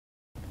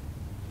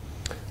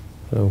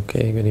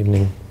Okay, good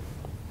evening.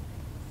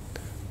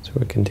 So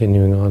we're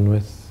continuing on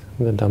with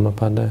the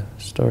Dhammapada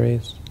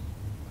stories.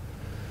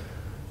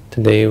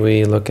 Today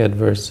we look at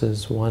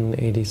verses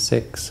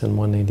 186 and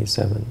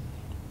 187,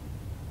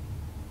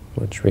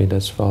 which read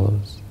as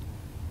follows.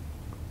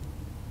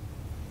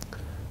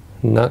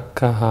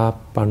 Nakkaha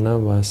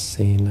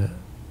panavasena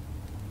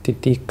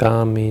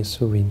titikami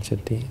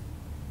suvinchati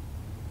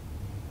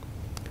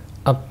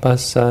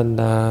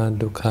appasada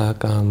dukkha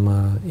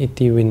kama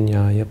iti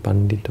vinyaya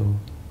pandito.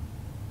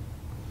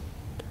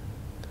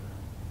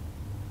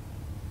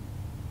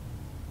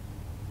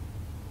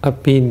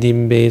 Api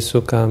dimbe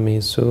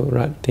sukamesu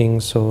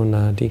rating so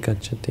nadi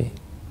gacchati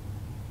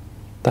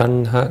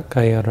tanha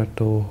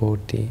kayarato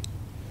hoti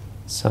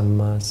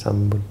samma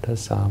sambuddha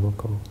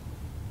savako.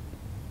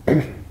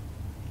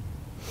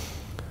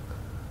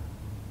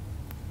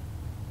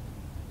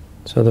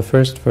 So the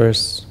first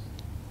verse,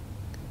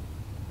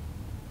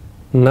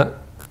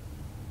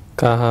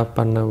 Nakkaha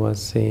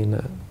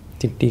panavasena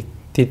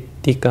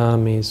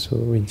titikamesu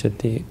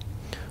vijati,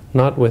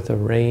 not with a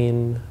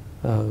rain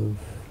of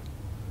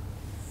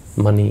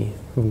money,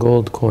 of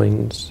gold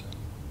coins,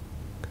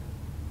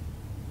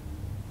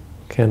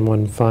 can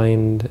one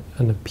find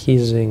an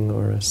appeasing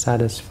or a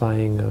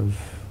satisfying of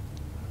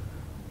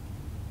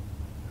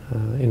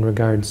in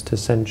regards to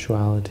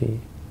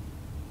sensuality,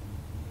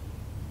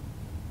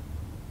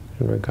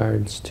 in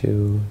regards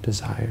to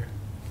desire.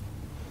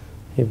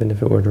 Even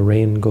if it were to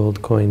rain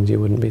gold coins,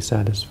 you wouldn't be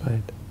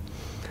satisfied.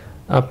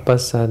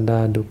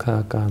 Appasada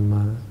dukkha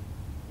kama,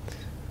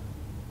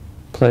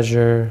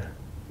 pleasure,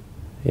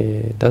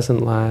 it doesn't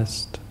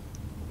last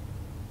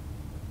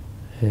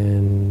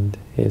and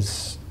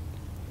is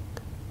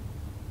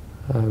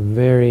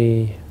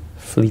very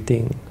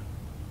fleeting.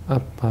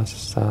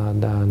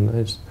 Appasadana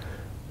is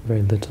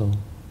very little.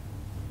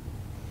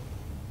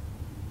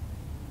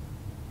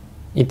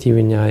 Iti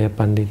vinyaya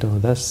pandito,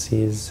 thus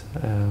sees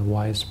a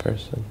wise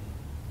person.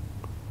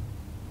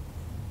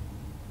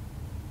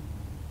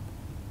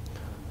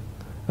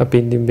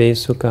 Apidimbe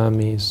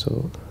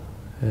sukamesu,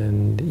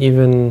 and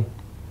even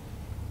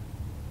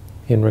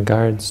in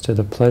regards to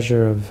the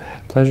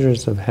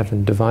pleasures of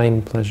heaven,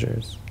 divine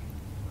pleasures,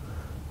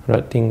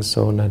 rating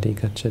so nadi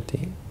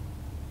gacchati,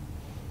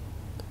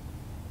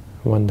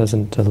 one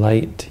doesn't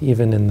delight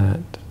even in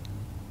that.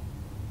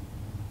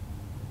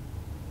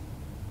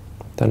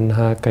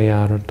 Tanha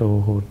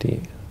kayarato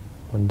hoti,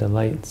 one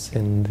delights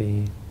in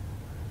the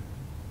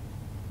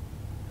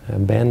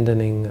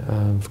abandoning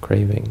of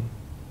craving.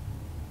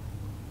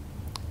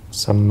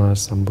 Samma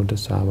sambuddha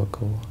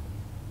savako.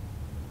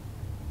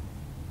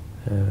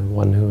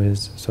 One who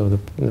is, so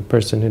the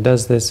person who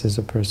does this is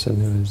a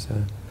person who is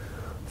a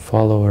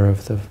follower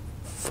of the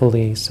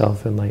fully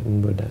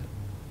self-enlightened Buddha.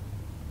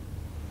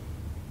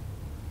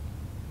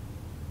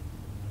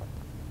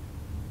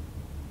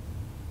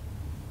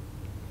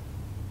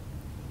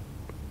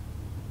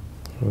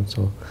 And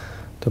so,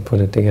 to put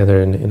it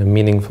together in a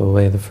meaningful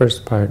way, the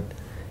first part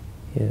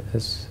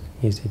is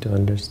easy to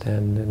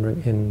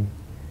understand.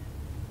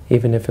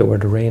 Even if it were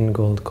to rain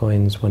gold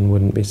coins, one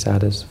wouldn't be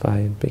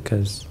satisfied,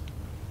 because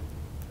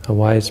a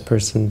wise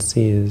person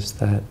sees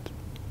that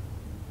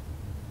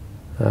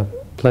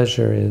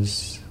pleasure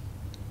is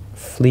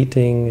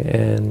fleeting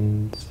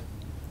and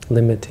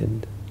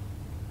limited,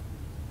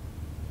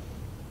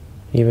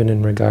 even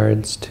in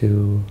regards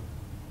to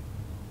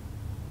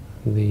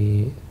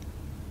the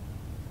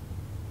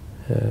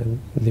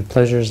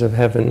pleasures of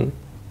heaven.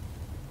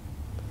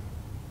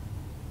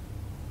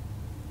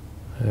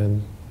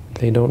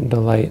 They don't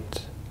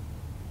delight,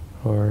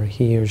 or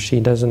he or she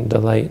doesn't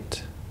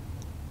delight,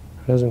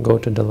 doesn't go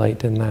to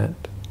delight in that.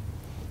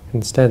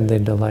 Instead, they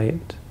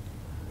delight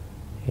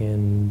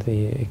in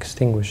the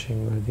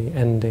extinguishing or the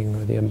ending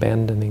or the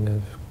abandoning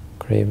of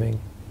craving.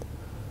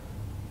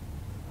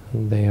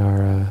 And they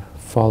are a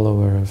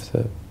follower of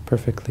the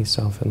perfectly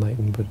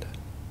self-enlightened Buddha.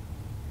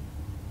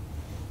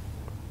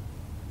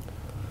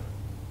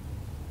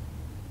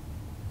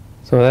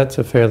 So that's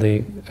a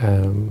fairly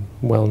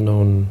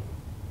well-known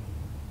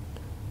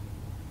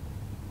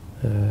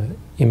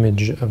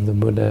image of the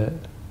Buddha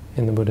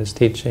in the Buddha's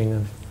teaching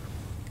of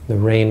the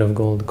rain of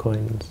gold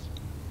coins.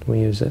 We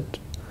use it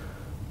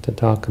to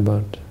talk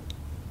about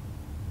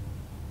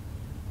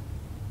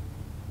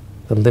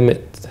the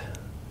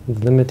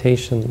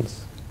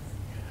limitations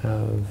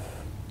of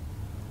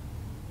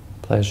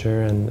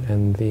pleasure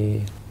and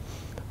the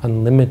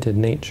unlimited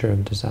nature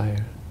of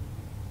desire,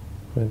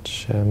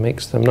 which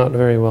makes them not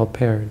very well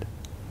paired.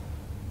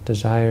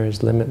 Desire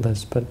is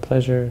limitless, but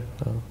pleasure,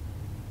 well,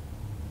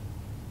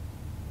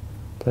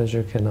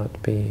 pleasure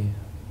cannot be,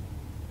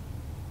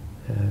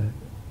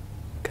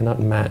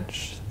 cannot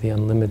match the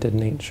unlimited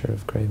nature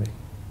of craving.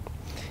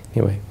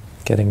 Anyway,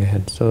 getting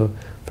ahead. So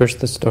first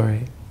the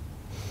story.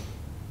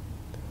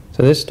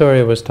 So this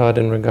story was taught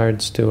in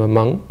regards to a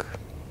monk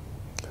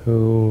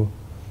who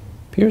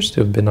appears to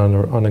have been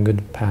on a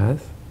good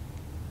path,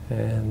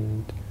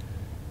 and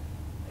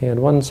he had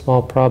one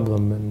small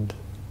problem, and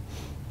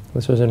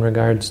this was in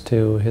regards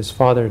to his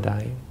father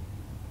dying.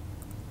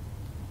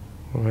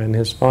 When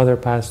his father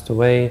passed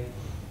away,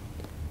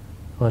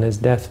 on his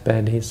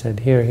deathbed, he said,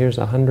 here's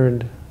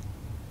 100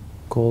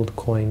 gold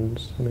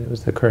coins. I mean, it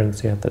was the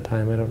currency at the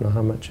time. I don't know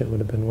how much it would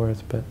have been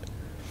worth, but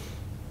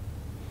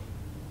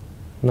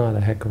not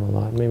a heck of a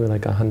lot. Maybe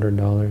like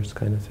 $100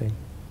 kind of thing.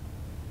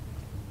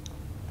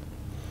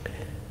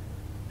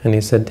 And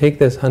he said, take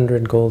this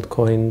 100 gold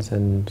coins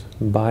and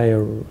buy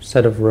a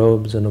set of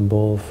robes and a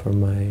bowl for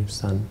my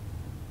son,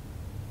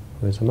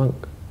 who is a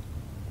monk.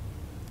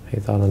 He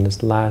thought on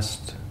his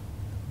last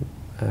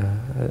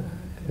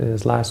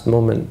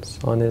moments,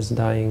 on his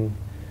deathbed,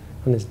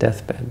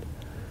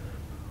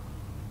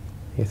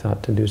 he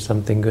thought to do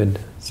something good,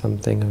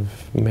 something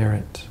of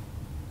merit,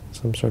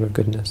 some sort of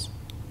goodness.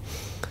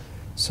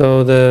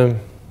 So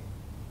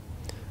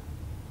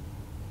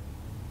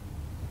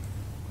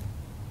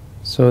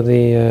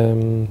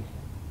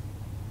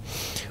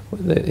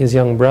his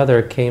young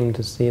brother came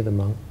to see the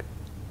monk,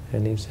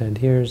 and he said,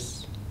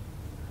 here's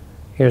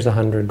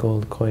 100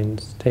 gold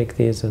coins, take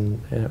these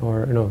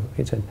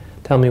he said,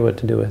 tell me what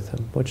to do with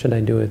them. What should I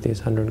do with these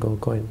 100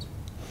 gold coins?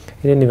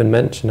 He didn't even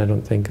mention, I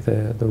don't think,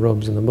 the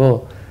robes and the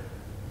bowl.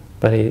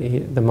 But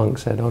the monk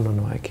said, oh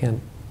no, I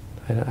can't.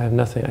 I have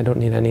nothing, I don't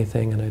need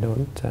anything, and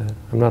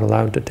I'm not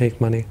allowed to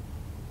take money.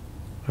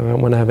 I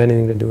don't want to have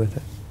anything to do with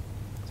it.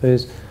 So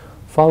he's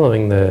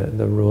following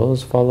the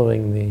rules,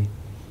 following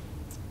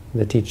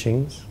the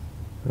teachings.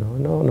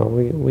 No,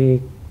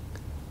 we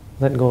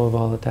let go of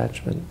all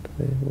attachment.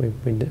 We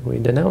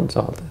denounce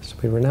all this.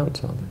 We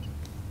renounce all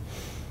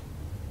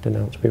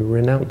this. We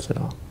renounce it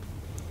all.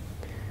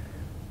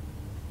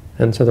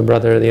 And so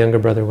the younger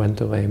brother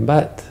went away.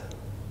 But,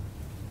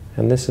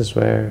 and this is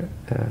where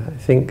I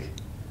think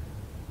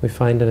we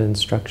find an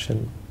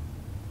instruction.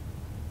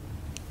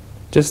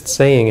 Just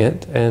saying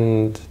it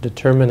and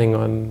determining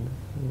on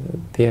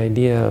the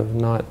idea of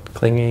not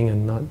clinging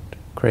and not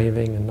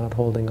craving and not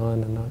holding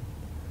on and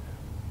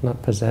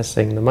not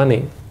possessing the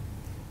money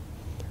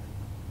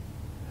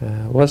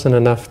wasn't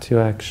enough to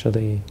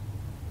actually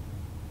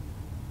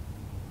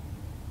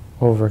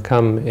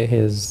overcome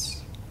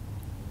his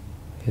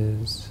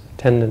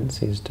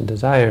tendencies to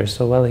desire.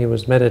 So while he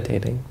was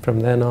meditating,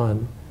 from then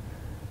on,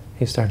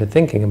 he started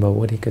thinking about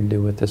what he could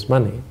do with this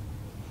money.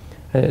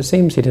 And it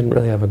seems he didn't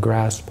really have a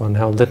grasp on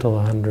how little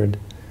 100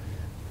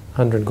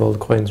 gold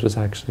coins was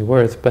actually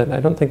worth, but I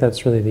don't think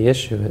that's really the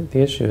issue. The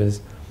issue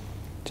is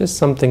just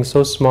something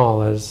so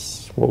small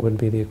as what would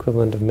be the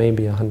equivalent of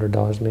maybe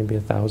 $100, maybe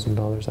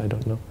 $1,000, I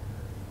don't know.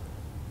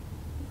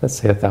 Let's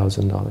say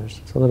 $1,000,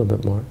 it's a little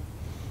bit more.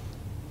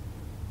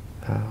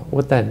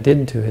 What that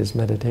did to his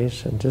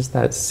meditation, just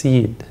that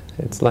seed,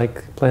 it's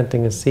like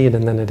planting a seed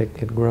and then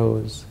it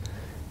grows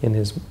in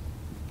his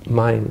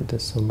mind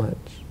so much.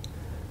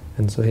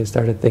 And so he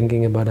started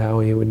thinking about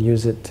how he would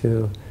use it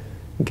to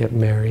get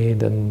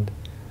married and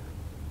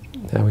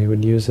how he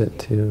would use it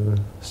to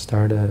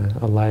start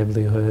a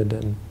livelihood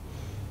and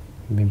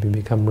maybe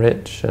become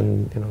rich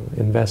and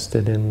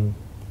invested in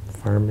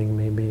farming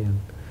maybe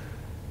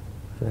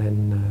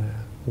and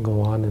go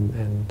on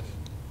and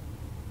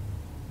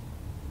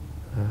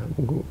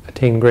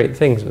attain great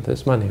things with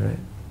this money, right?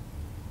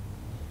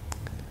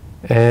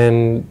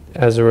 And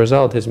as a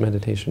result, his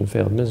meditation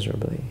failed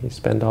miserably. He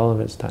spent all of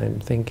his time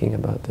thinking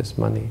about this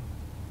money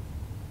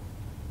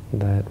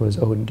that was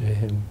owed to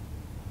him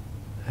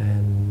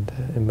and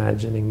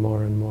imagining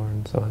more and more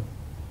and so on.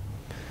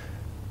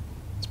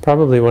 It's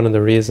probably one of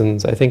the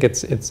reasons, I think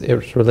it's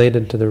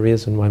related to the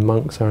reason why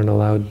monks aren't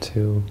allowed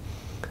to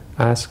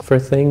ask for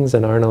things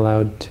and aren't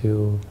allowed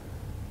to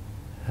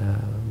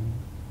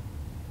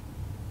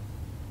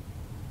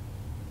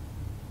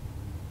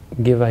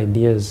give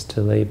ideas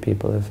to lay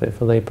people.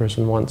 If a lay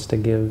person wants to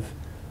give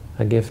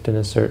a gift in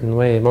a certain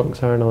way,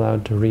 monks aren't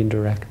allowed to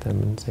redirect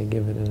them and say,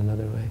 give it in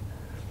another way.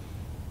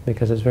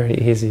 Because it's very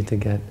easy to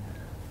get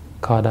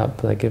caught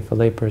up. Like if a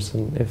lay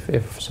person,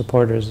 if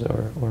supporters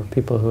or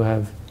people who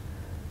have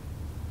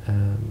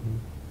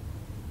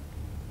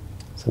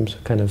some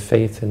kind of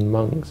faith in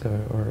monks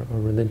or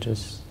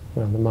religious,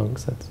 well, the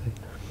monks, let's say,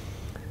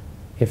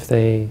 if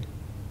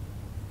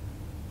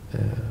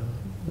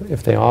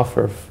they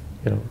offer,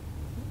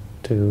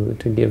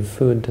 to give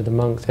food to the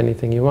monks,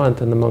 anything you want,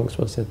 then the monks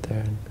will sit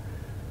there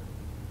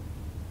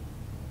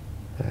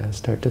and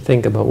start to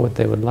think about what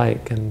they would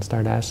like and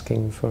start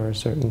asking for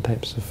certain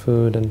types of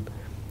food, and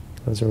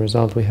as a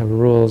result we have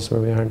rules where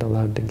we aren't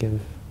allowed to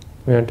give,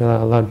 we aren't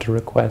allowed to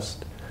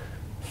request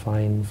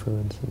fine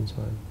foods and so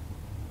on.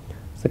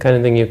 It's the kind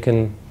of thing you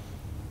can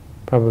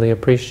probably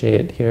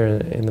appreciate here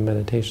in the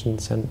meditation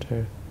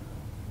center.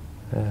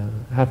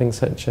 Having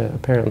such a,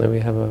 apparently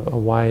we have a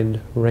wide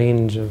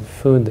range of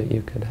food that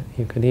you could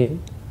eat.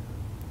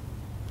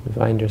 You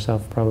find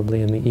yourself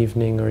probably in the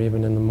evening or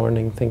even in the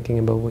morning thinking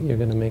about what you're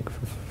going to make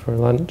for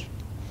lunch.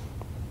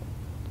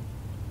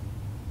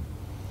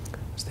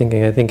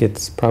 I think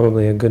it's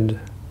probably a good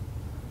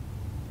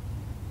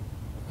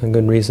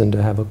reason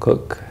to have a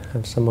cook,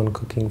 have someone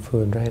cooking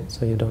food, right?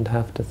 So you don't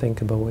have to think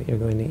about what you're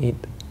going to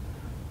eat.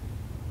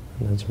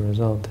 And as a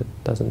result, it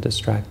doesn't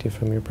distract you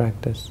from your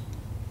practice.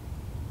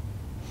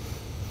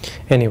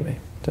 Anyway.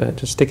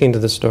 just sticking to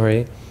the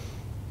story,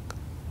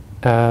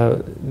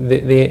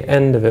 the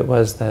end of it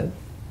was that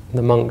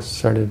the monks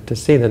started to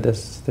see that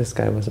this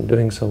guy wasn't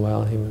doing so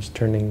well. He was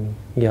turning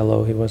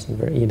yellow, he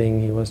wasn't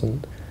eating, he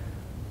wasn't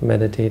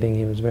meditating,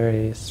 he was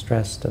very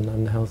stressed and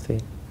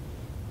unhealthy,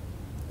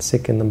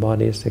 sick in the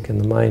body, sick in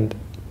the mind.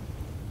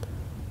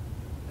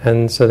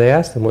 And so they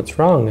asked him, what's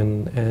wrong?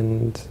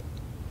 And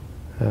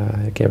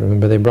I can't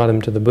remember, they brought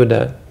him to the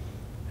Buddha,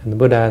 and the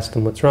Buddha asked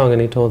him what's wrong,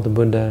 and he told the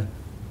Buddha,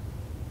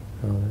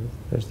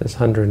 there's this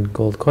 100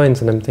 gold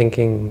coins, and I'm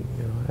thinking,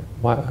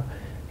 why?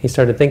 He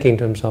started thinking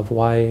to himself,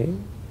 why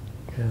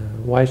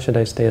should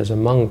I stay as a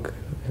monk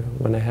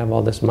when I have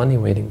all this money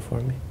waiting for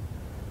me?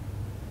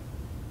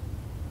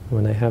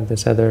 When I have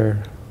this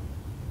other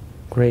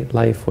great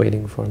life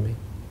waiting for me?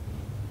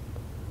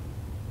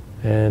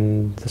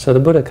 And so the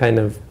Buddha kind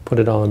of put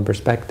it all in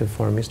perspective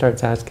for him. He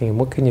starts asking him,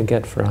 what can you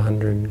get for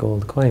 100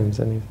 gold coins?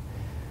 And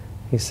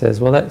he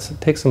says, well,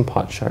 take some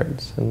pot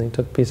shards. And they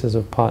took pieces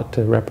of pot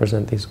to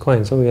represent these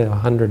coins. So we had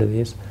 100 of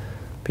these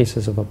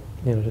pieces of,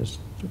 just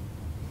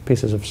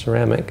pieces of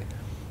ceramic.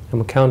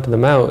 And we counted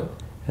them out.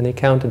 And he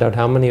counted out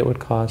how many it would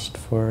cost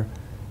for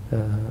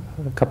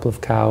a couple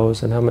of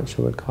cows, and how much it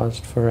would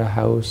cost for a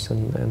house,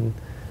 and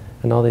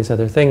all these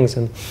other things.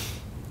 And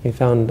he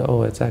found,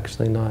 it's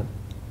actually not,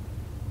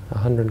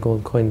 100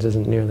 gold coins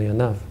isn't nearly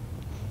enough,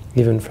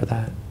 even for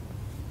that.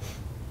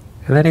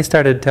 And then he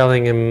started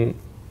telling him,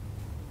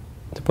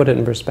 to put it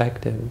in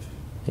perspective,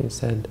 he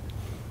said,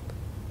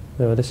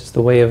 this is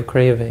the way of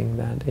craving,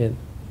 that it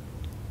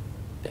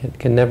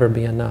can never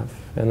be enough.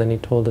 And then he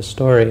told the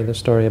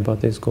story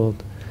about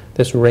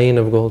this rain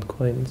of gold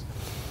coins.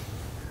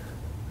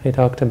 He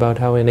talked about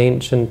how in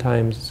ancient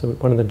times, so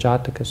one of the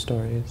Jataka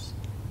stories,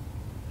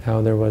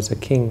 how there was a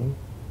king,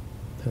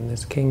 and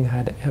this king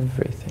had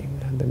everything,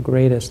 had the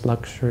greatest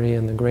luxury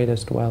and the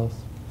greatest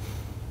wealth.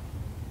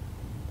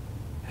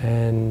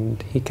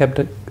 And he kept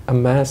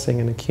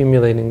amassing and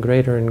accumulating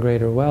greater and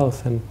greater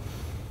wealth, and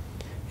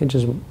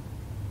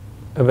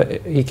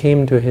he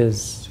came to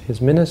his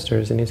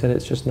ministers and he said,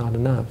 it's just not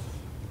enough.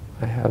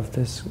 I have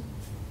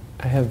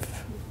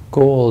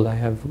gold, I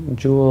have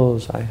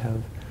jewels, I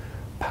have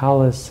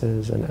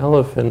palaces and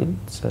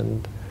elephants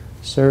and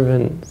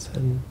servants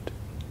and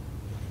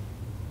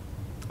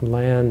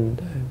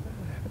land,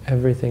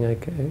 everything I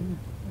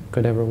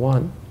could ever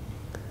want.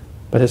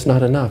 But it's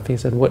not enough. He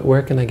said,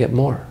 where can I get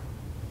more?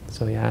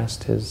 So he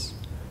asked his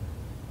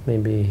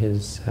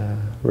religious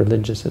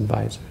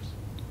advisors.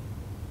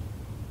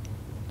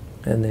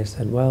 And they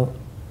said, well,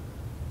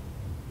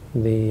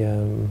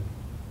 the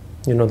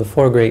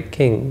 4 great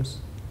kings,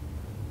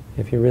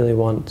 if you really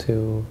want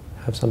to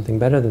have something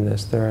better than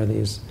this, there are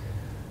these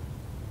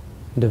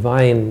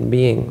divine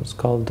beings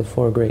called the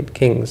 4 great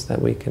kings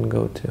that we can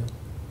go to,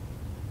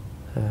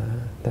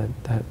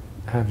 that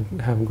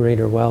have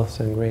greater wealth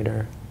and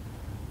greater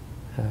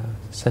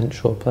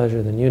sensual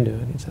pleasure than you do.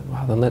 And he said,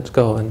 well, then let's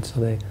go. And so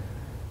they,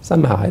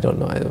 somehow, I don't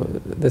know,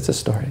 it's a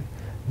story,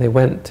 they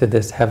went to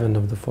this heaven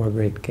of the 4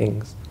 great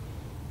kings.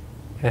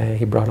 And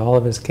he brought all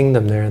of his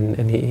kingdom there,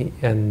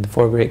 and the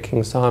 4 great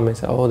kings saw him. They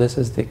said, this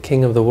is the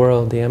king of the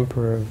world, the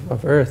emperor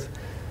of earth.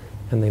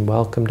 And they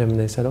welcomed him, and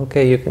they said,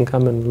 okay, you can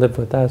come and live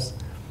with us.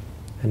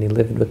 And he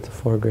lived with the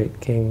 4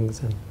 great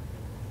kings, and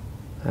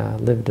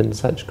lived in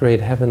such great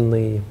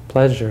heavenly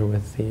pleasure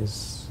with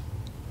these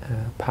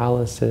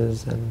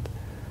palaces and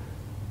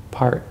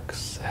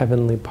parks,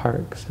 heavenly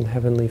parks, and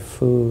heavenly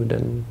food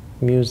and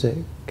music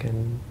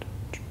and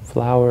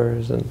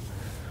flowers and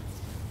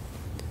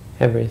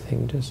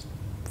everything, just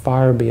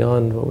far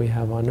beyond what we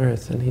have on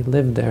earth. And he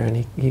lived there,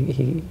 and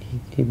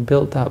he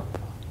built up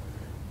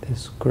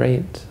this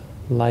great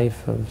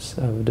life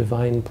of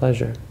divine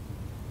pleasure.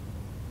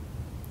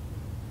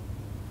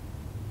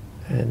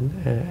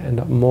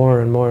 And more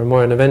and more and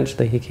more, and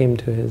eventually he came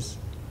to his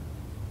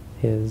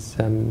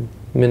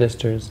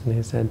ministers, and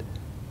he said,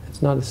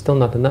 it's still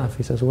not enough.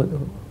 He says,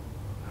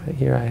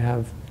 here I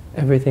have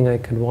everything I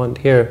could want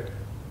here,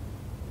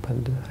 but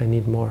I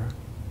need more.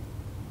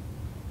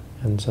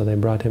 And so they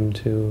brought him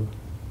to,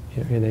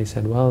 they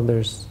said, well,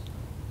 the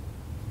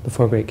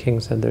 4 great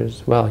kings said,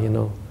 there's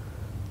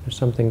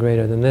something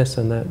greater than this,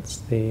 and that's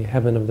the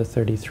heaven of the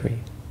 33,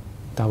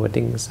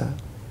 Dawadingsa.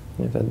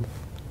 He said,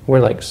 we're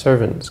like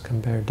servants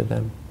compared to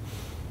them.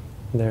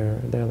 They're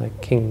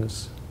like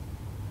kings.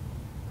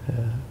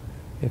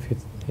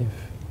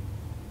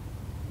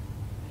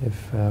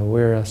 If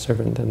we're a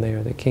servant, then they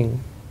are the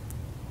king.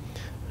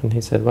 And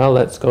he said, well,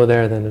 let's go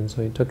there then. And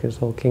so he took his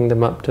whole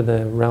kingdom up to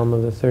the realm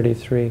of the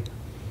 33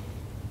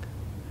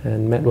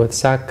 and met with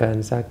Sakka.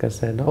 And Sakka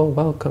said,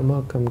 welcome,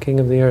 welcome, king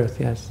of the earth,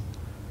 yes.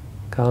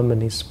 Come.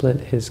 And he split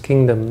his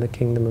kingdom, the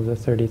kingdom of the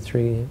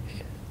 33,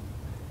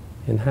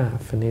 in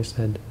half. And he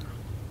said,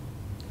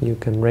 you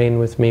can reign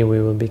with me,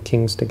 we will be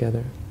kings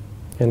together.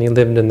 And he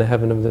lived in the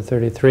heaven of the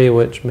 33,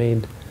 which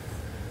made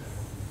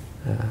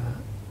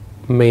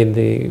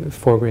the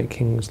 4 great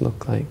kings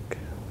look like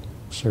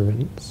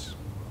servants,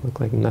 look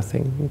like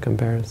nothing in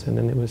comparison.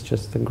 And it was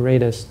just the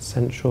greatest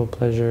sensual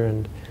pleasure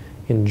and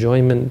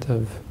enjoyment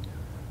of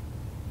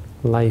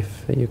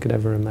life that you could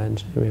ever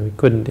imagine. I mean, we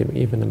couldn't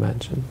even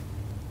imagine.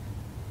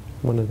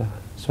 One of the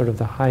sort of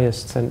the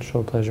highest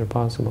sensual pleasure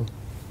possible.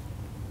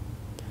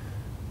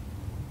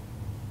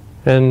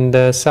 And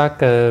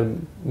Sakka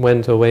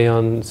went away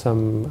on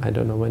some, I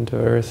don't know, went to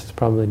earth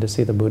probably to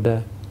see the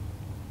Buddha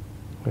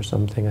or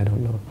something, I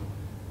don't know.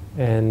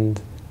 And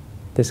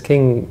this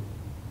king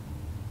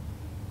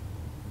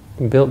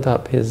built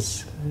up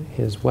his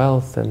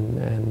wealth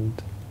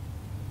and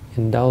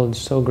indulged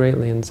so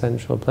greatly in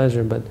sensual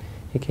pleasure, but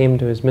he came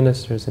to his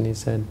ministers and he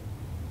said,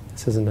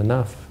 "This isn't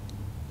enough.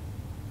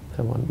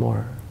 I want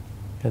more."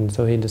 And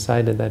so he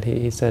decided that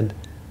he said,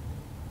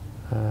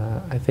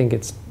 I think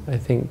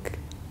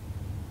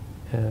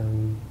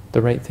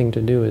the right thing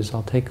to do is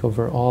I'll take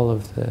over all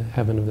of the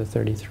heaven of the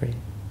 33.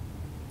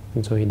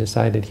 And so he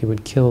decided he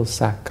would kill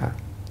Sakka.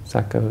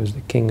 Sakka was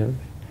the king of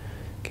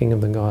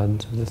the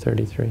gods of the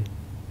 33.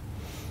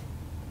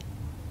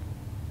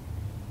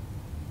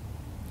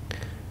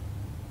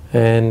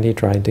 And he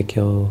tried to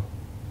kill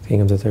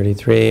King of the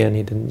 33, and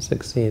he didn't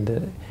succeed.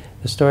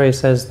 The story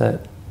says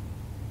that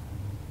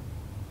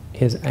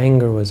his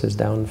anger was his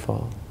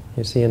downfall.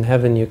 You see, in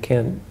heaven you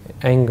can't...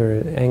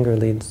 Anger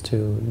leads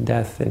to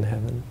death in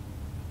heaven.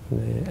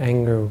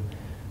 Anger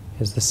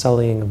is the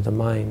sullying of the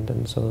mind,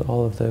 and so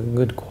all of the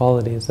good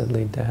qualities that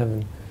lead to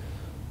heaven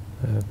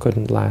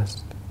couldn't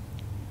last.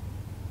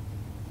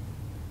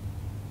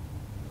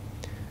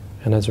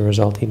 And as a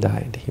result, he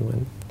died. He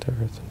went to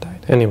earth and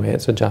died. Anyway,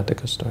 it's a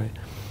Jataka story.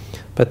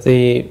 But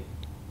the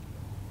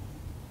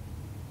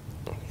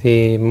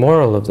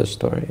moral of the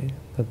story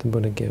that the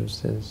Buddha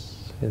gives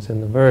is in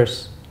the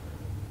verse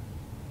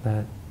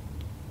that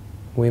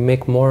we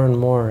make more and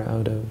more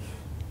out of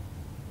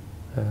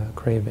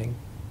craving,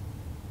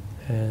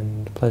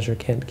 and pleasure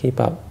can't keep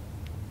up.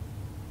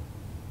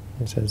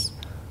 It says,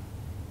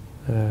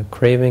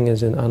 craving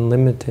is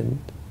unlimited,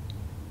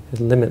 is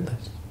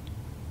limitless.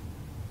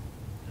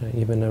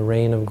 Even a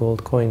rain of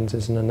gold coins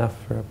isn't enough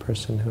for a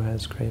person who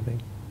has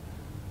craving,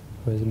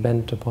 who is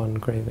bent upon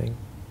craving,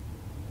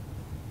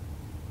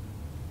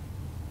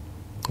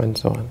 and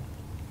so on.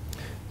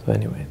 So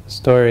anyway, the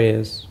story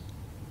is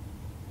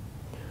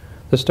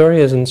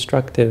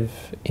instructive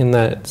in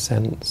that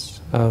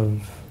sense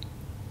of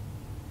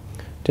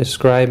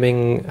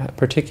describing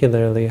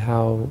particularly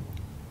how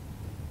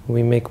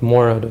we make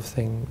more out of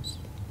things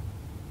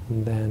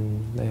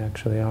than they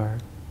actually are.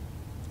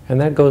 And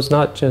that goes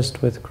not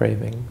just with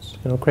cravings.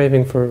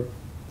 Craving for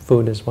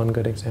food is one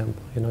good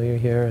example. You're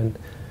here and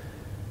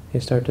you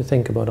start to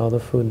think about all the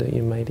food that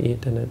you might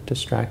eat, and it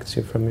distracts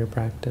you from your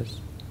practice.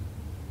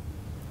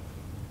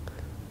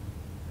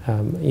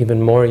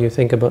 Even more, you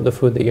think about the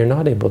food that you're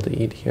not able to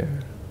eat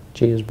here.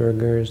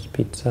 Cheeseburgers,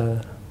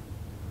 pizza.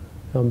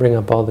 I'll bring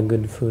up all the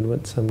good food.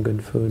 What's some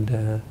good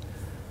food?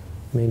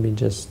 Maybe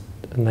just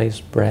a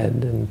nice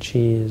bread and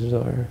cheese,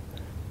 or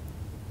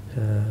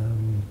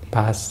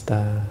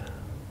pasta,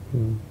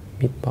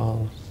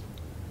 meatballs,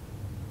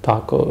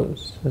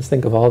 tacos. Let's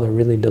think of all the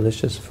really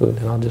delicious food,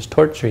 and I'll just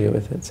torture you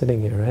with it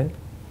sitting here, right?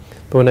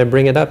 But when I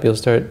bring it up, you'll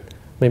start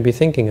maybe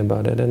thinking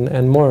about it,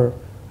 and more,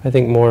 I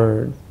think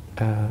more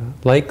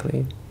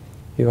likely,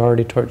 you're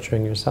already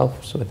torturing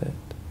yourselves with it.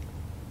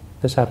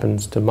 This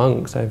happens to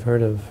monks. I've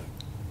heard of,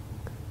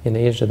 in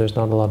Asia there's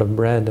not a lot of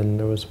bread, and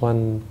there was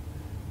one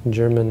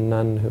German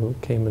nun who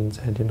came and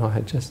said, I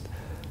just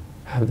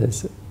have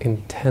this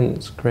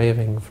intense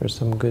craving for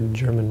some good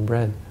German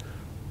bread.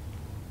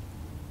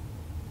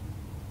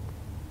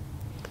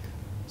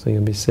 So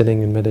you'll be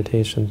sitting in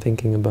meditation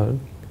thinking about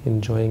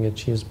enjoying a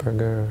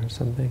cheeseburger or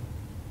something.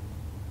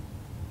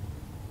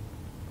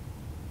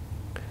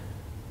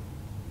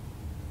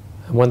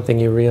 And one thing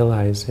you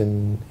realize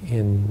in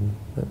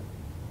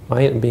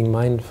being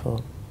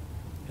mindful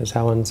is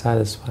how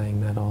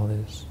unsatisfying that all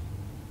is.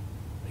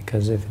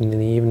 Because if in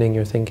the evening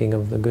you're thinking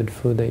of the good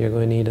food that you're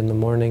going to eat in the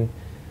morning,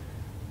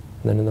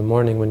 and then in the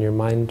morning when you're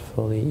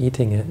mindfully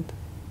eating it,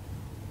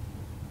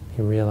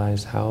 you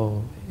realize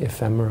how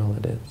ephemeral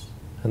it is.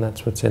 And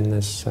that's what's in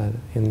this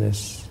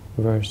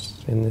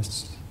verse, in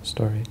this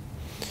story.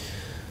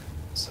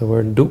 It's the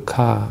word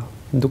dukkha.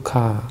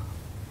 Dukkha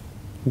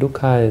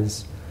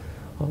is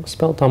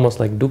spelt almost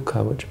like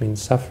dukkha, which means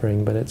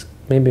suffering, but it's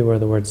maybe where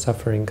the word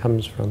suffering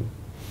comes from.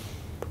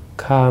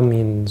 Ka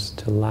means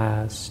to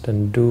last,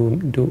 and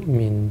du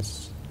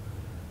means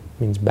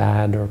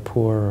bad or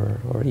poor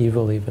or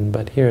evil even,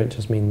 but here it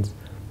just means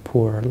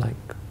poor, like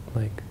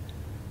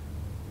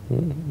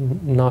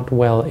not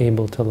well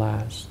able to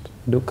last.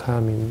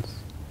 Dukkha means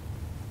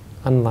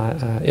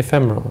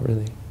ephemeral,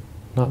 really,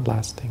 not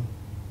lasting.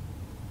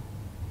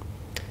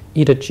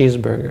 Eat a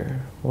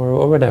cheeseburger,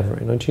 or whatever.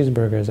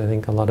 Cheeseburgers, I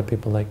think a lot of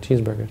people like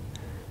cheeseburgers.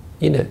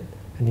 Eat it,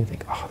 and you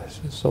think, oh, this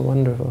is so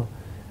wonderful.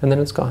 And then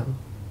it's gone.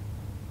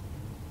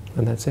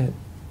 And that's it.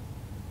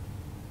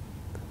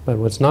 But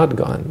what's not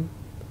gone,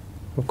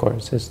 of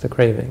course, is the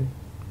craving,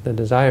 the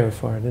desire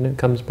for it, and it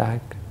comes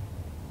back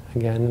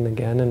again and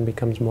again and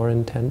becomes more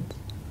intense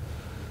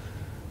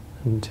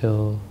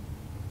until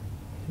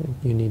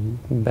you need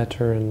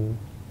better and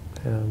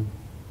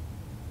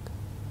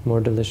more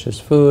delicious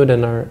food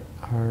and are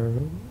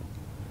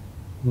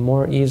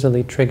more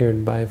easily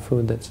triggered by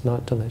food that's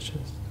not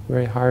delicious.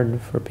 Very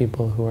hard for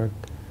people who are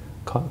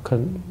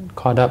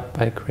caught up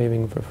by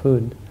craving for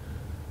food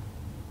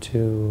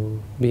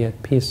to be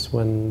at peace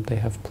when they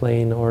have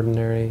plain,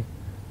 ordinary,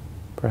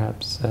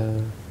 perhaps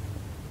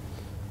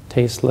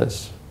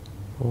tasteless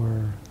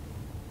or,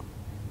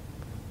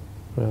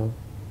 well,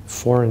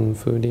 foreign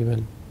food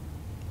even.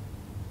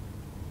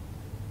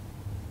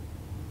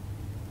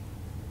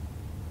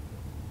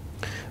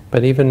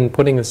 But even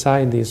putting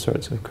aside these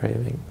sorts of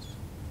cravings,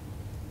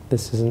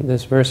 this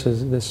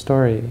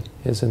story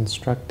is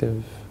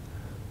instructive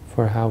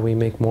for how we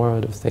make more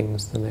out of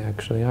things than they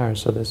actually are.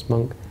 So this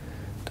monk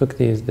took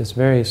this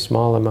very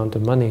small amount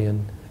of money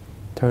and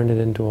turned it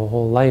into a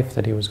whole life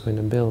that he was going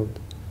to build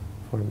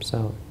for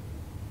himself.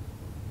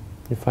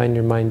 You find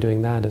your mind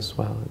doing that as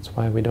well. It's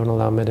why we don't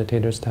allow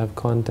meditators to have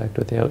contact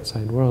with the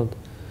outside world,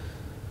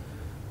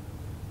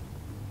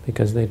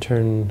 because they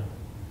turn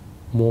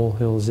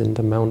molehills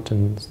into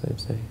mountains, they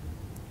say.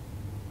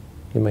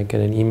 You might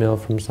get an email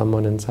from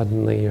someone and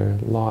suddenly you're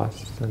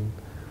lost, and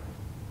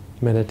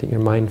your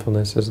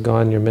mindfulness is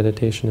gone, your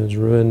meditation is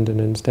ruined, and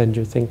instead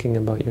you're thinking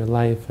about your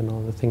life and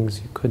all the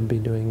things you could be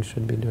doing,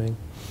 should be doing.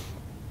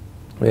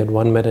 We had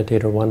one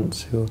meditator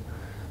once who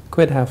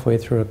quit halfway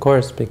through a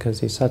course because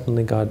he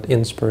suddenly got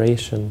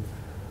inspiration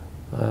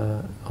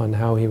on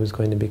how he was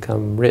going to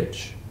become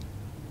rich.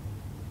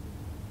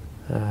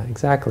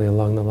 Exactly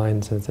along the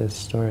lines of this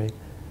story.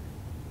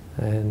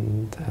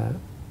 And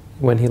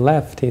when he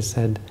left, he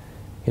said,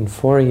 in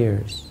 4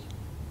 years,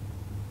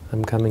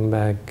 I'm coming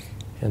back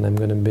and I'm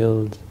going to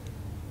build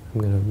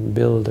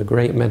a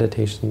great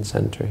meditation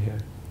center here.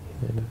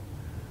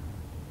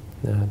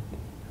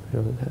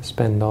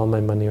 Spend all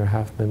my money or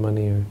half my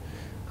money, or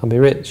I'll be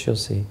rich, you'll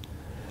see.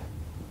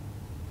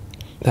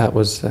 That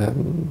was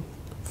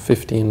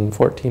 15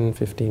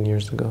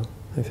 years ago,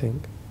 I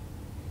think.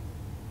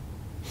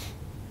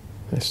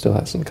 He still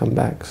hasn't come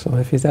back. So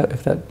if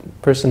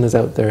that person is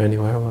out there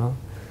anywhere, well,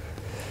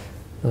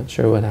 not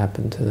sure what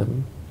happened to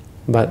them.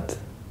 But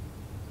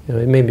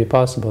it may be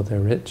possible they're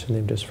rich and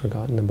they've just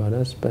forgotten about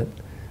us, but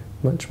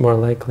much more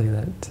likely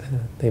that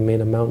they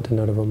made a mountain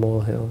out of a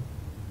molehill.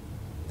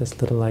 This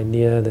little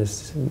idea,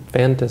 this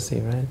fantasy,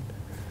 right?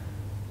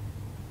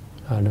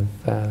 Out of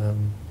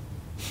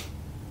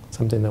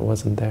something that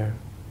wasn't there.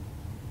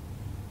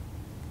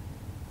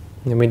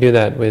 And we do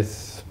that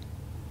with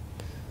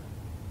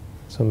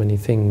so many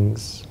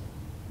things.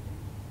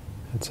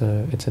 It's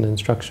an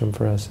instruction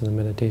for us in the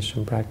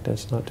meditation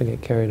practice not to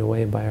get carried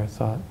away by our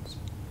thoughts.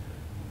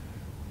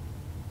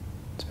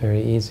 It's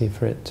very easy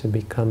for it to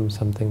become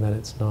something that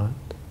it's not.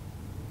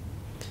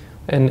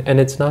 And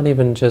it's not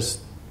even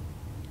just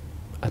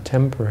a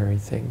temporary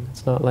thing.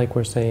 It's not like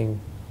we're saying,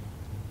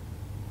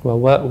 well,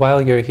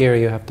 while you're here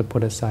you have to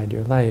put aside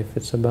your life.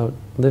 It's about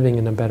living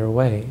in a better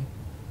way,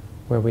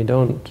 where we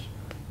don't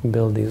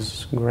build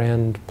these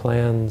grand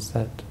plans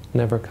that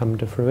never come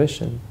to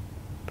fruition.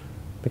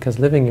 Because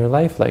living your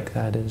life like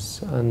that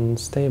is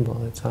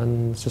unstable, it's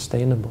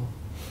unsustainable.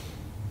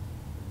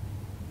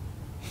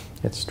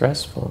 It's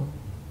stressful.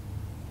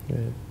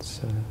 It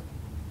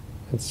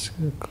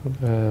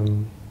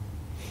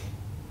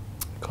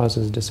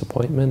causes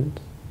disappointment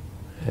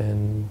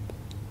and,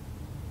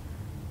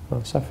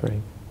 well,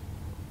 suffering.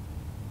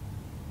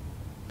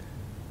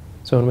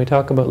 So when we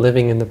talk about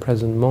living in the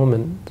present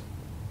moment,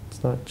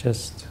 it's not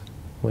just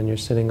when you're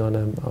sitting on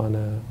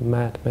a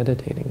mat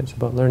meditating. It's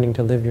about learning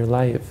to live your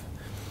life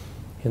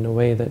in a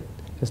way that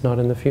is not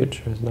in the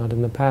future, is not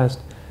in the past,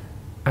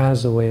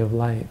 as a way of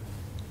life.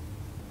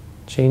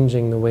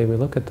 Changing the way we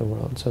look at the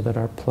world so that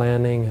our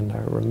planning and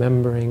our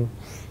remembering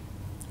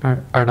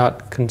are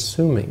not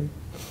consuming.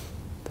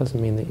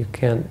 Doesn't mean that you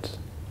can't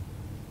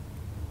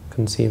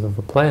conceive of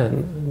a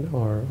plan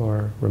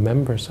or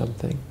remember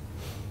something.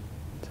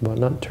 It's about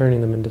not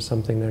turning them into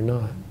something they're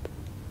not.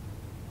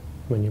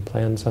 When you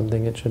plan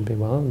something, it should be,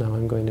 well, now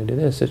I'm going to do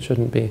this. It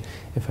shouldn't be,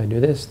 if I do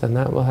this, then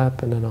that will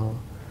happen, and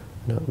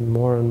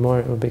more and more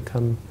it will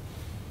become,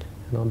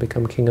 and I'll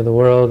become king of the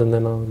world, and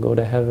then I'll go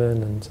to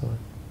heaven, and so on.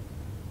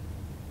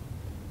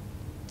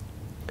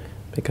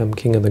 Become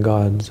king of the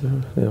gods,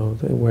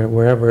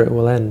 wherever it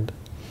will end.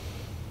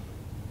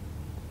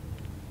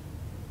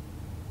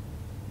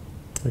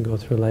 We go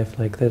through life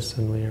like this,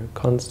 and we are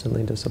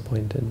constantly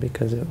disappointed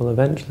because it will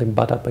eventually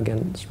butt up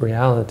against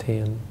reality,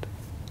 and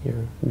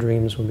your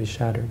dreams will be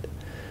shattered.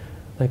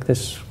 Like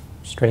this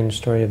strange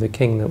story of the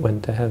king that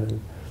went to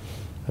heaven.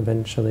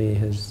 Eventually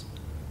his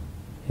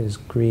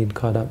greed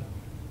caught up.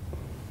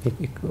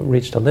 He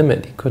reached a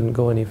limit. He couldn't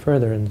go any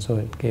further, and so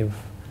it gave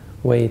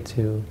way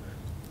to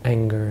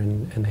anger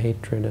and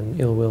hatred and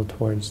ill will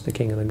towards the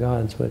king of the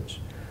gods, which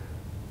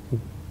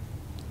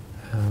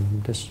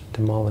just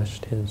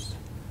demolished his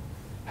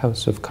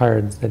house of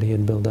cards that he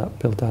had built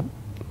up.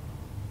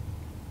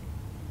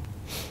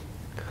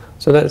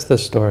 So that's the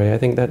story. I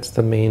think that's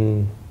the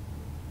main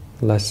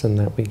lesson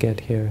that we get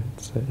here.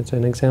 It's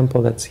an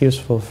example that's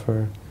useful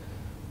for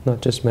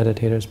not just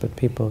meditators, but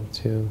people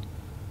to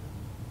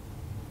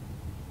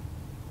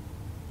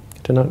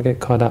To not get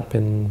caught up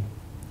in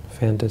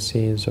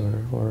fantasies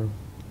or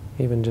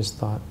even just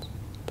thoughts.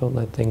 Don't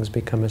let things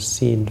become a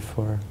seed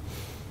for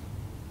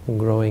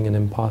growing an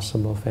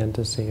impossible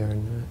fantasy or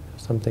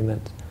something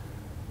that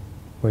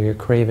where your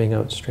craving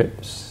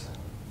outstrips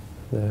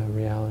the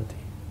reality.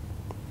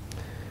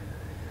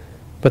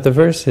 But the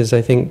verse is,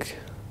 I think,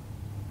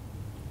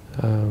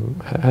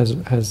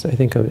 has I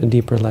think a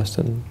deeper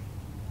lesson,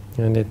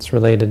 and it's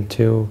related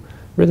to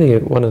really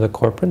one of the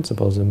core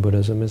principles in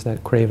Buddhism is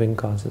that craving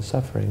causes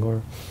suffering,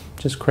 or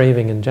just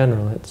craving in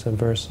general. It's a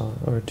verse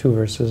or two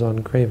verses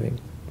on craving,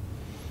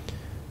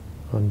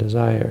 on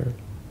desire.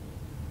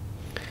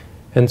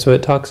 And so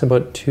it talks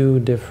about two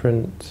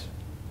different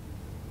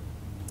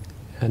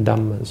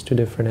dhammas, two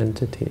different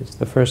entities.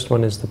 The first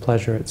one is the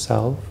pleasure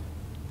itself,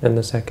 and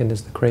the second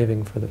is the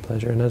craving for the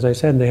pleasure. And as I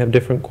said, they have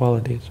different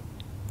qualities.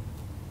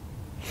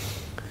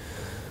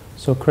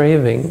 So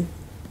craving,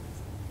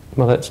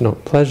 well, let's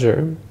note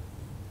pleasure.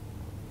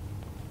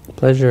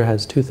 Pleasure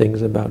has two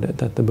things about it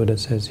that the Buddha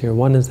says here.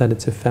 One is that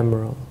it's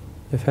ephemeral.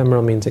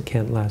 Ephemeral means it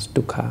can't last,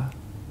 dukkha.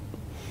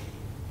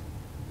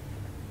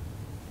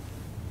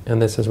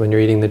 And this is when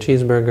you're eating the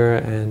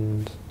cheeseburger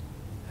and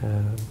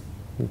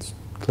it's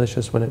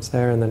delicious when it's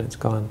there and then it's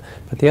gone.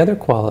 But the other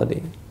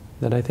quality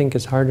that I think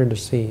is harder to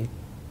see,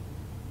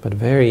 but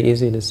very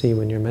easy to see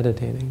when you're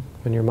meditating,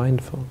 when you're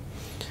mindful,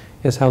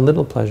 is how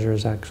little pleasure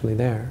is actually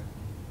there.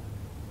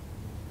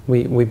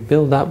 We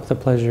build up the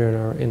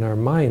pleasure in our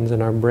minds,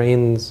 and our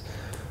brains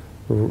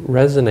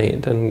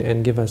resonate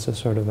and give us a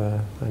sort of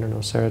a, I don't know,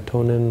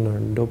 serotonin or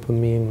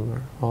dopamine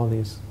or all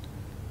these,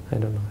 I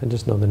don't know, I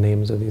just know the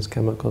names of these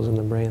chemicals in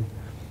the brain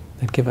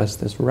that give us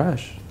this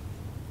rush.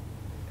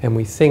 And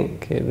we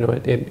think,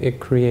 it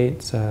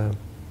creates a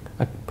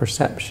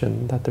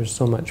perception that there's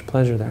so much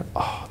pleasure there.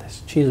 Oh,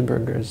 this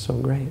cheeseburger is so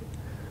great.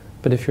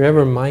 But if you're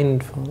ever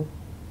mindful,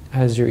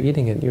 as you're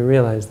eating it, you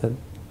realize that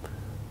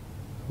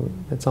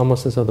it's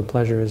almost as though the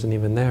pleasure isn't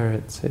even there.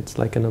 It's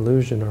like an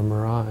illusion or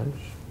mirage.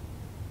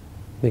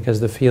 Because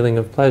the feeling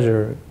of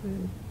pleasure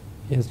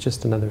is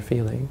just another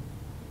feeling.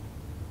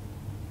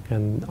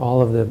 And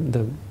all of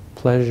the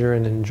pleasure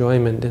and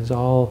enjoyment is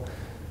all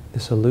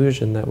this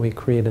illusion that we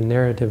create a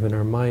narrative in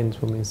our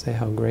minds when we say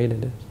how great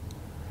it is.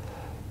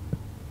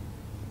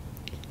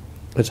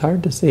 It's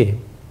hard to see,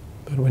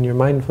 but when you're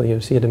mindful, you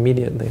see it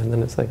immediately, and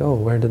then it's like, oh,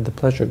 where did the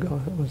pleasure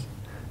go?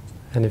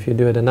 And if you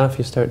do it enough,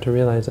 you start to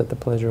realize that the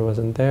pleasure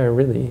wasn't there,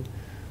 really.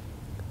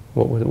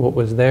 What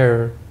was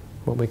there,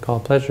 what we call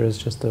pleasure, is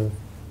just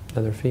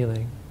another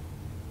feeling.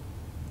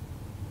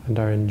 And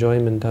our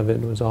enjoyment of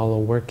it was all a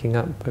working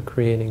up, a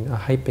creating, a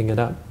hyping it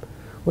up,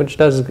 which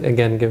does,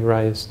 again, give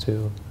rise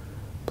to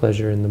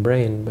pleasure in the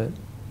brain, but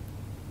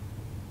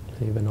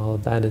even all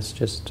of that is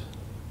just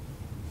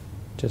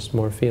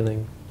more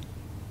feeling.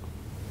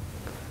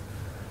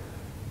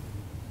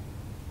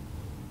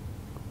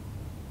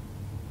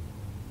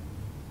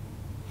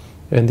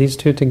 And these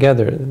two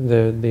together,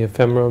 the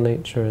ephemeral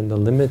nature and the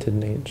limited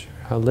nature,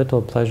 how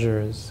little pleasure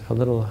is, how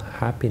little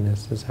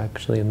happiness is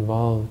actually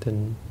involved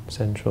in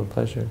sensual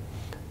pleasure.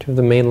 Two of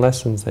the main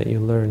lessons that you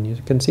learn, you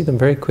can see them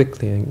very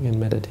quickly in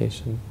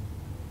meditation.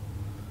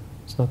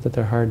 It's not that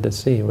they're hard to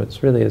see.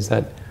 What's really is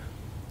that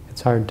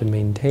it's hard to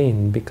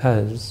maintain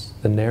because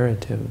the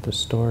narrative, the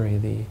story,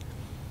 the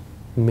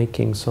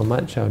making so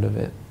much out of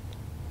it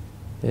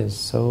is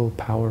so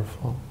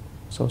powerful,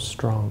 so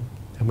strong.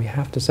 And we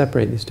have to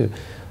separate these two.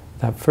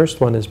 That first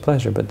one is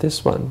pleasure, but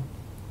this one,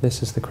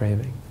 this is the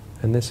craving.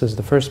 And this is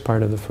the first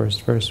part of the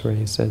first verse where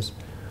he says,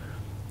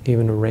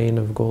 even a rain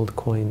of gold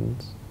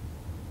coins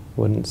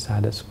wouldn't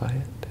satisfy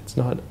it. It's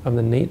not of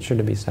the nature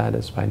to be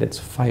satisfied, it's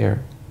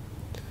fire.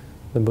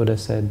 The Buddha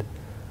said,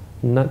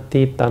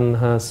 Nati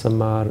tanha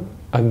samar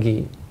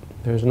agi.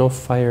 There's no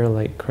fire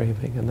like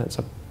craving, and that's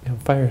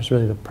fire is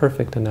really the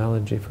perfect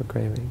analogy for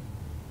craving.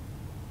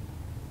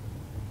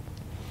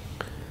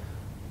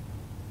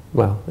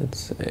 Well,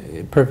 it's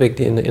perfect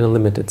in a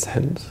limited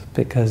sense,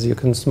 because you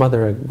can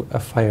smother a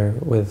fire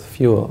with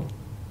fuel.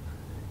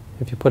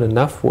 If you put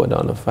enough wood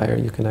on a fire,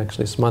 you can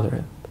actually smother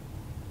it.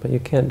 But you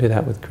can't do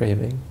that with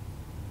craving.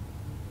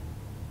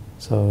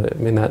 So, I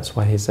mean, that's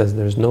why he says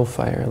there's no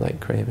fire like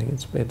craving.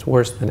 It's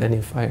worse than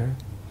any fire.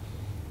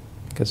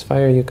 Because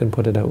fire, you can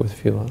put it out with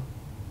fuel.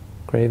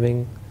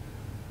 Craving,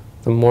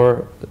 the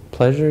more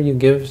pleasure you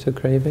give to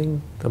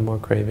craving, the more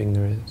craving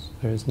there is.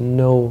 There is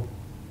no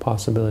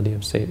possibility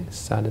of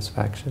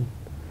satisfaction.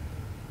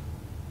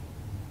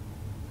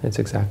 It's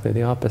exactly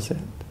the opposite.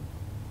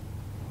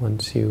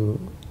 Once you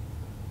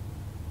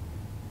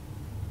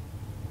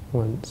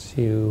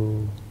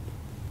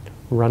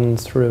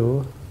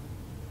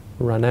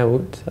run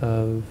out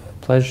of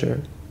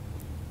pleasure,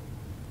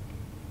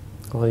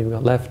 all you've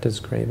got left is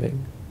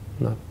craving.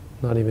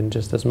 Not even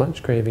just as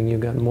much craving,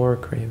 you've got more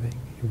craving.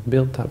 You've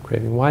built up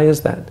craving. Why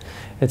is that?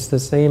 It's the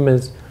same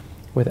as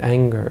with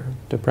anger,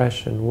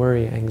 depression,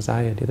 worry,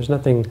 anxiety. There's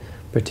nothing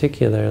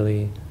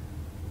particularly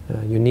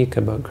unique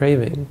about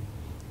craving.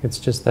 It's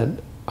just that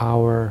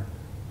our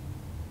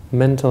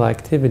mental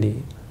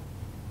activity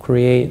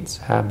creates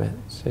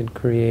habits, it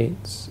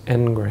creates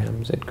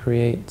engrams, it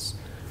creates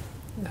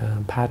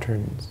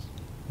patterns.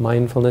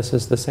 Mindfulness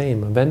is the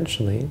same.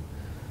 Eventually,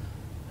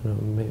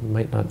 it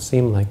might not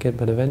seem like it,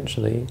 but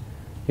eventually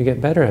you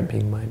get better at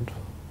being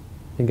mindful.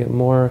 You get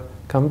more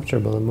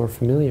comfortable and more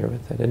familiar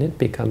with it, and it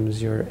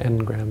becomes your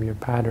engram, your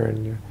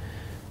pattern,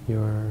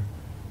 your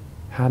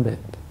habit.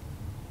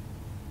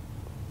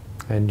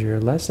 And you're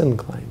less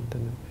inclined,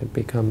 and it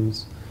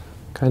becomes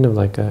kind of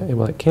like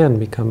it can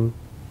become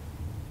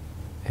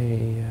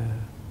a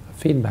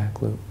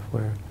feedback loop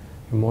where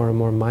you're more and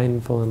more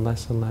mindful and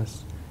less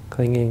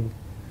clinging.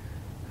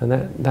 And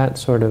that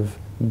sort of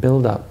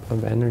build-up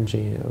of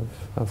energy,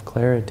 of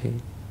clarity,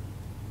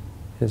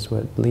 is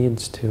what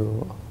leads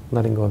to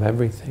letting go of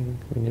everything.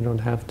 I mean, you don't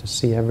have to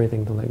see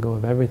everything to let go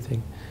of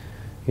everything.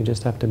 You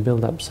just have to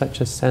build up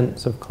such a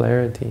sense of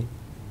clarity.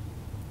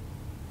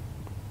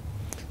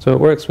 So it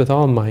works with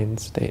all mind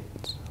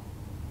states.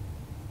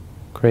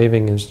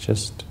 Craving is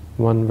just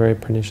one very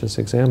pernicious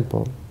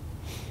example.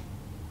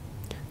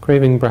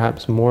 Craving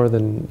perhaps more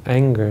than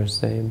anger,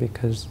 say,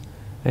 because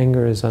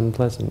anger is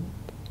unpleasant.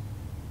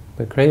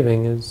 But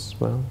craving is,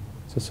 well,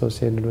 it's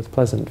associated with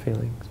pleasant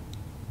feelings.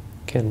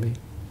 Can be.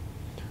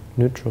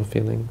 Neutral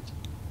feelings.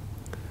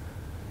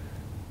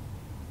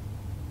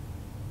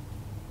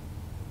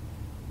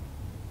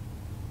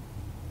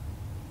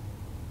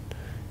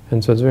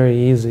 And so it's very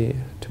easy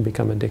to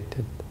become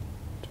addicted.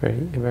 It's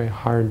very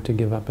hard to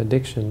give up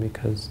addiction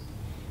because,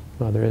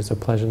 well, there is a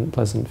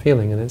pleasant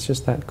feeling, and it's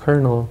just that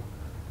kernel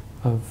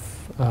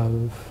of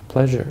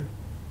pleasure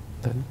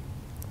that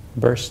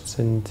bursts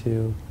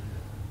into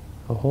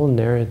a whole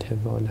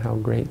narrative on how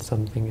great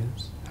something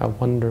is, how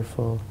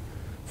wonderful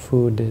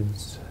food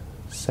is,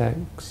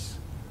 sex,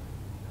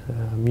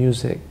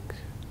 music,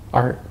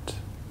 art,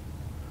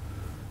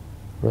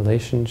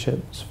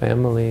 relationships,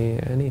 family,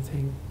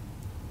 anything.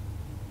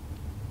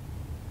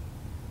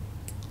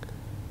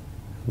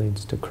 It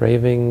leads to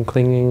craving,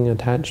 clinging,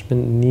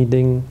 attachment,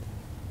 needing,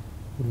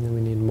 and then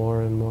we need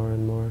more and more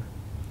and more.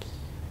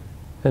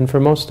 And for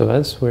most of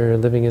us, we're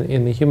living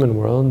in the human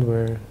world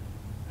where,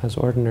 as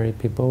ordinary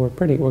people,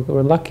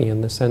 we're lucky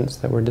in the sense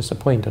that we're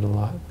disappointed a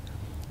lot.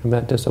 And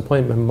that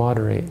disappointment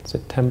moderates,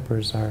 it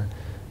tempers our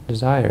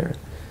desire.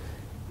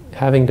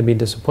 Having to be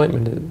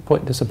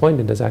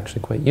disappointed is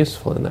actually quite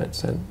useful in that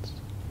sense.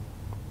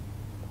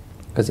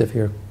 Because if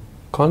you're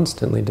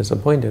constantly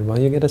disappointed, well,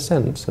 you get a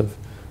sense of,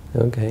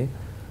 okay,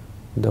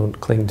 don't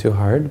cling too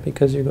hard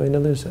because you're going to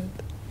lose it.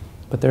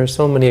 But there are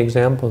so many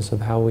examples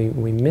of how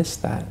we miss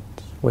that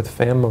with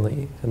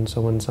family. And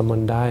so when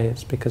someone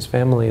dies, because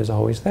family is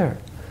always there.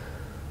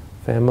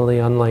 Family,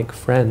 unlike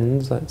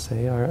friends, let's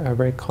say, are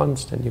very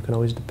constant. You can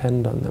always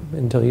depend on them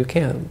until you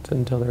can't,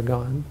 until they're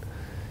gone.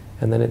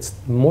 And then it's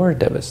more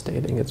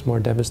devastating. It's more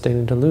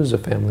devastating to lose a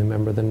family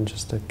member than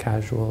just a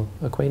casual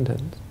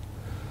acquaintance.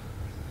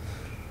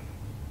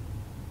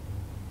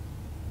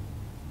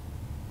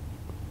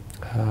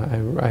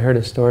 I heard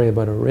a story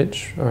about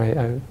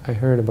I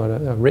heard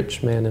about a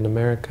rich man in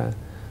America.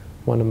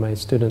 One of my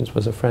students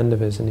was a friend of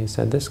his, and he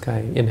said this guy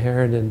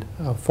inherited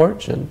a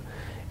fortune,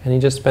 and he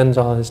just spends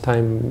all his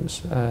time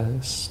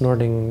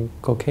snorting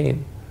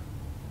cocaine.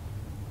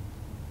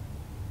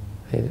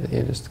 He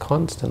just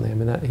constantly. I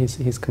mean,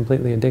 he's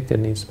completely addicted,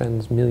 and he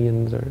spends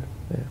millions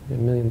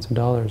of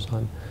dollars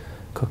on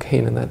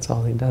cocaine, and that's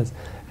all he does.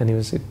 And he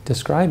was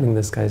describing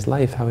this guy's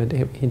life, how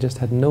he just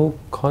had no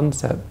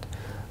concept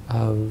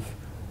of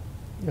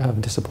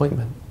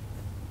disappointment,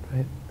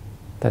 right?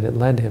 That it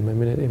led him. I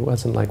mean, it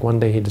wasn't like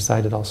one day he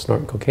decided I'll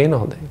snort cocaine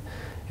all day.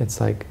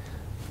 It's like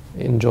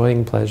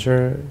enjoying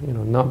pleasure,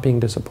 not being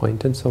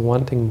disappointed, so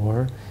wanting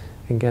more,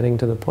 and getting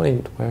to the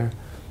point where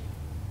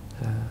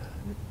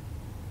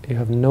you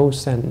have no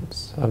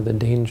sense of the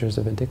dangers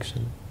of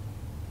addiction.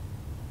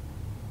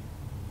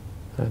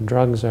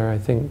 Drugs are, I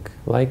think,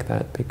 like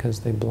that because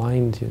they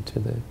blind you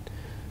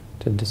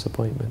to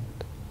disappointment.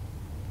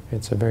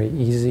 It's a very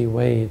easy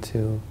way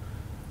to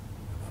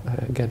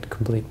get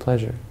complete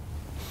pleasure.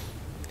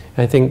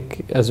 I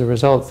think as a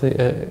result,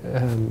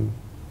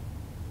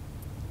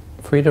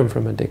 freedom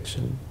from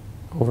addiction,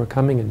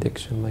 overcoming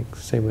addiction, like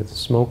say with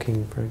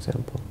smoking, for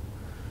example,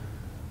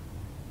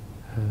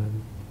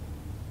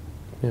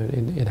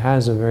 it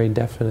has a very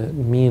definite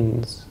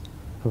means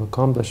of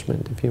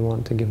accomplishment if you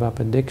want to give up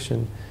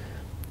addiction,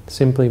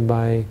 simply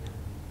by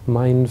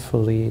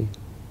mindfully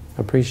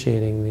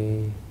appreciating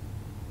the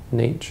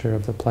nature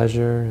of the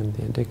pleasure and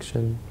the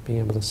addiction, being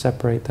able to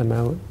separate them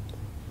out,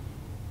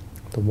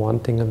 the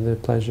wanting of the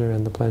pleasure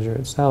and the pleasure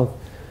itself,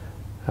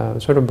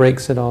 sort of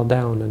breaks it all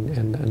down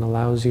and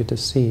allows you to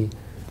see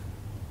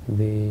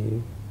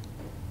the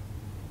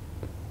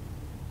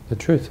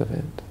truth of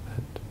it,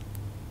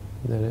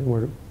 that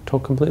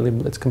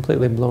it's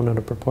completely blown out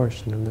of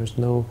proportion, and there's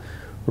no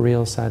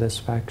real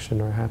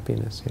satisfaction or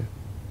happiness here.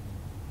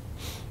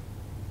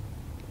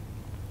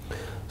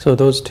 So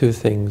those two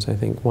things, I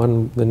think,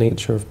 one, the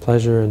nature of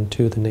pleasure, and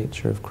two, the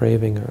nature of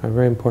craving, are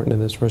very important in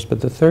this verse. But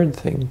the third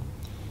thing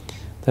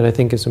that I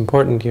think is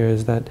important here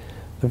is that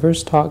the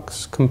verse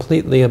talks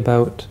completely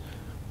about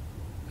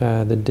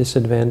the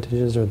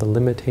disadvantages or the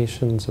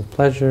limitations of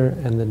pleasure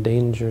and the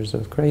dangers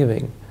of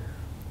craving,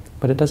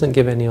 but it doesn't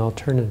give any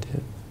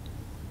alternative.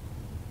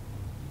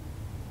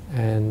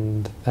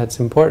 And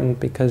that's important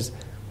because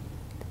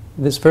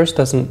this verse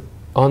doesn't,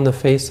 on the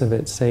face of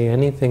it, say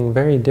anything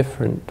very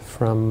different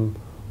from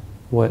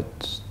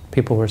what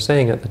people were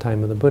saying at the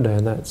time of the Buddha,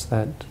 and that's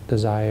that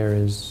desire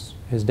is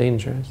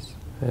dangerous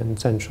and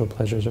sensual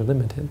pleasures are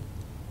limited.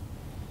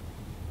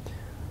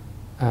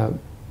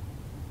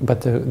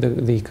 But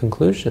the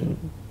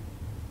conclusion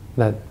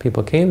that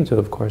people came to,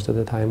 of course, at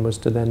the time was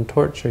to then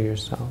torture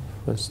yourself,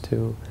 was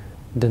to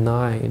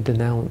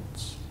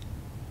denounce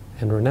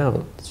and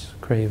renounce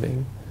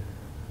craving.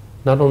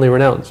 Not only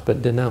renounce,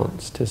 but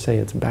denounce, to say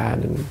it's bad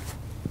and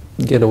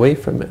get away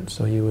from it.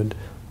 So you would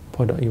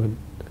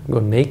go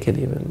naked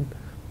even,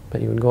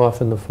 but you would go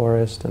off in the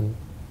forest and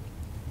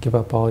give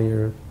up all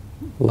your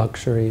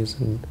luxuries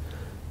and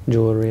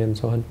jewelry and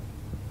so on.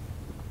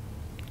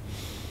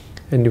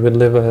 And you would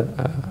live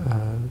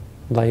a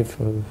life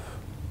of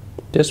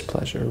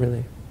displeasure,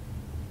 really.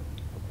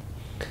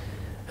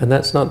 And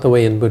that's not the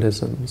way in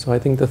Buddhism. So I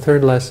think the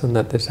third lesson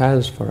that this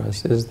has for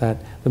us is that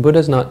the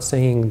Buddha's not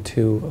saying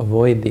to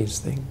avoid these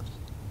things.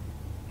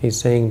 He's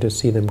saying to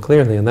see them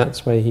clearly, and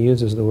that's why he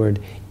uses the word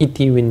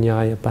iti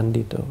vinyaya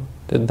pandito,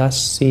 that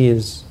thus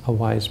sees a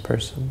wise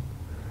person.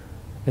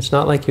 It's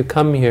not like you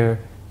come here,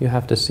 you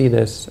have to see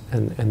this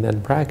and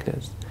then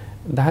practice.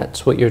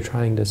 That's what you're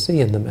trying to see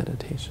in the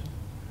meditation.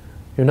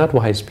 You're not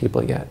wise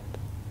people yet.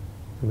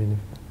 I mean,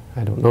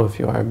 I don't know if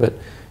you are, but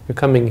you're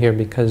coming here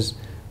because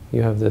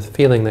you have the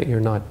feeling that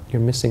you're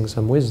missing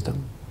some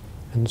wisdom.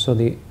 And so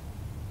the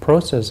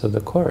process of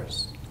the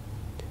course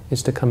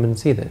is to come and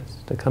see this,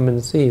 to come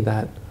and see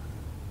that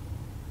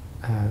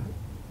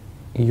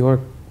your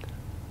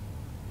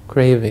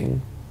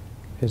craving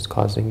is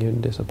causing you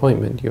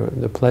disappointment.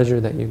 The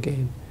pleasure that you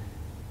gain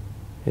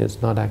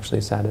is not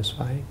actually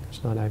satisfying.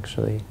 It's not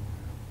actually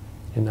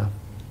enough.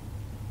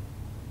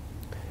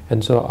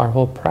 And so our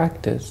whole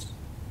practice,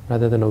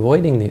 rather than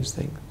avoiding these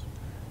things,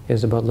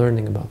 is about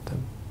learning about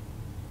them.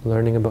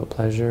 Learning about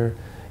pleasure.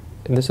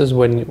 And this is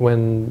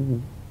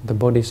when the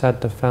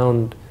Bodhisattva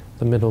found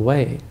the middle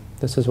way.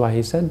 This is why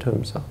he said to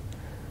himself,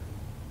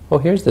 oh,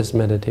 here's this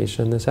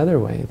meditation, this other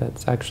way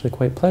that's actually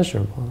quite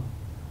pleasurable.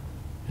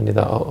 And he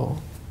thought,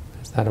 oh,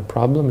 is that a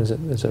problem? Is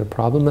it a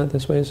problem that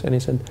this way is? And he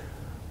said,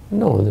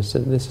 no, this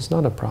is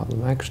not a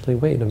problem. Actually,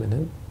 wait a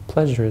minute.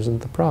 Pleasure isn't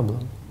the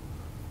problem.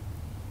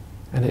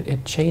 And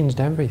it changed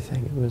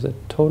everything. It was a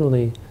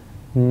totally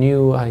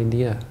new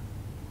idea.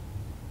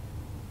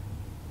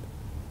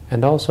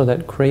 And also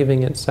that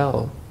craving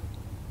itself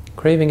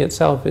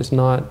is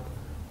not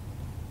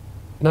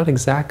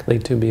exactly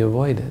to be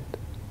avoided.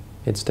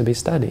 It's to be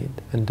studied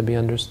and to be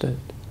understood.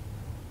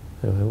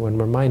 When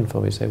we're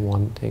mindful, we say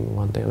wanting,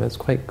 wanting. That's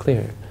quite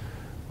clear.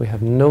 We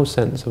have no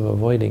sense of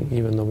avoiding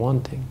even the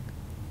wanting.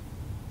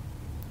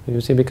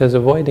 You see, because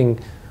avoiding,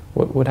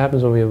 what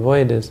happens when we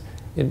avoid is,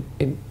 it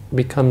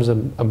becomes a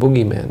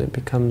boogeyman. It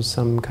becomes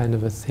some kind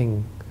of a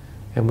thing.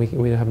 And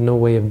we have no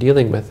way of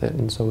dealing with it,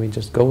 and so we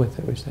just go with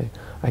it. We say,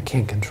 I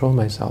can't control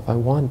myself. I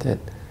want it.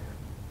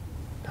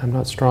 I'm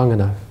not strong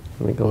enough.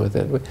 And we go with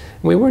it.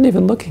 We weren't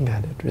even looking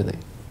at it, really.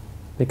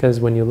 Because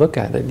when you look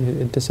at it,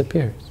 it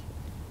disappears.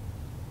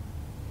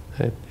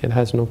 It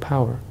has no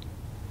power.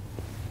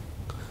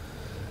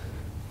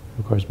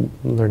 Of course,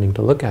 learning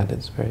to look at it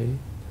is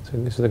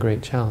this is a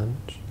great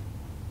challenge.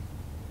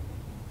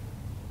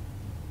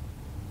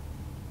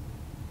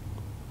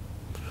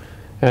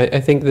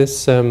 I think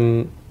this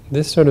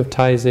sort of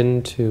ties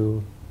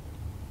into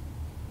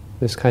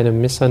this kind of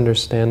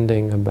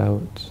misunderstanding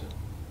about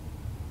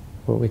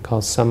what we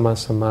call samma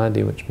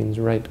samadhi, which means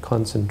right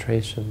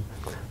concentration.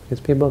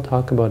 Because people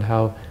talk about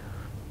how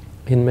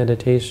in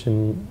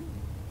meditation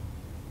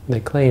they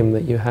claim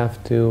that you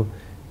have to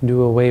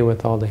do away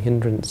with all the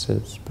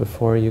hindrances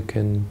before you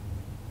can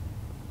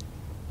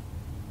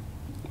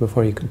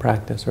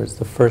practice, or it's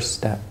the first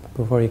step,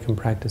 before you can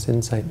practice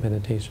insight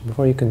meditation.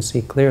 Before you can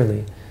see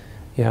clearly,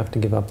 you have to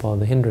give up all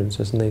the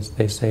hindrances. And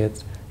they say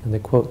it's, and they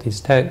quote these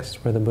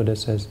texts where the Buddha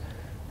says,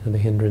 the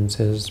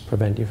hindrances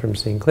prevent you from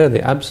seeing clearly.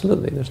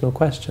 Absolutely, there's no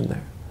question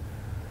there.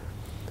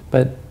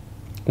 But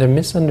they're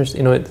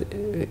misunderstood.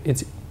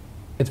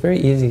 It's very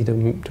easy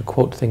to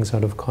quote things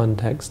out of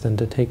context and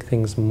to take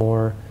things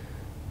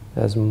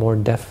as more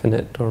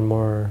definite or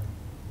more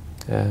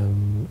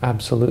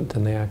absolute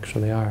than they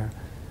actually are.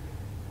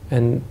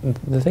 And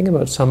the thing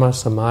about samma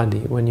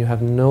samadhi, when you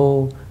have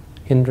no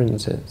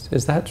hindrances,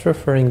 is that's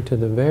referring to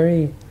the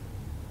very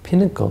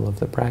pinnacle of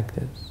the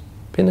practice,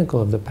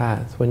 pinnacle of the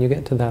path. When you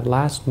get to that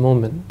last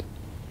moment,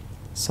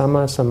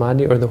 samma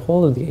samadhi, or the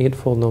whole of the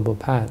Eightfold Noble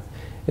Path,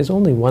 is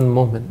only one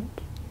moment.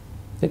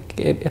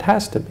 It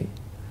has to be.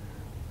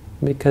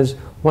 Because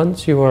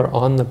once you are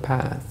on the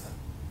path,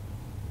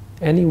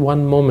 any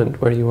one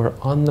moment where you are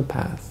on the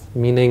path,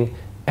 meaning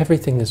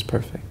everything is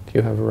perfect,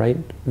 you have right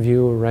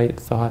view, right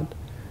thought,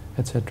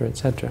 etc.,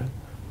 etc.,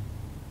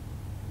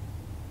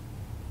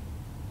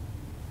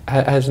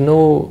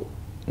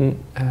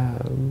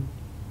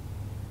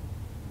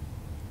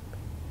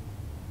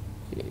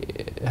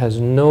 has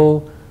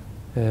no,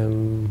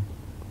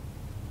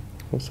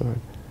 what's the word?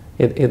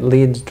 It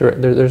leads,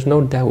 there's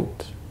no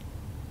doubt.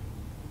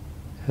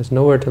 It has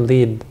nowhere to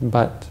lead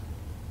but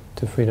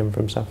to freedom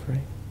from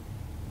suffering.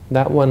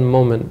 That one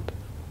moment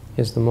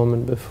is the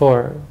moment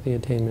before the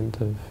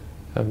attainment of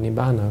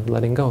Nibbana, of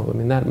letting go. I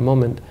mean, that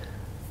moment,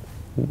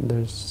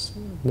 there's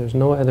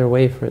no other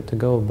way for it to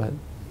go but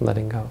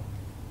letting go.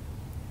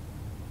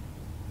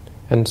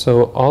 And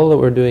so all that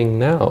we're doing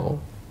now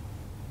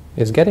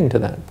is getting to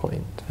that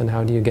point. And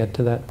how do you get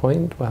to that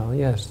point? Well,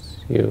 yes,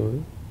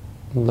 you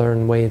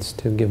learn ways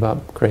to give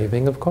up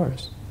craving, of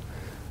course.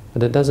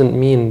 But it doesn't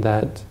mean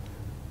that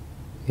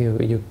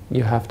you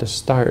have to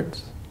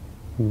start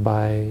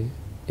by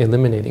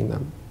eliminating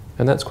them.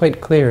 And that's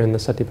quite clear in the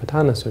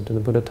Satipatthana Sutta. The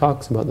Buddha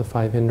talks about the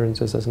 5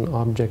 hindrances as an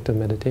object of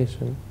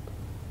meditation.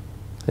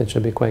 It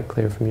should be quite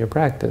clear from your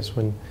practice.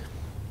 When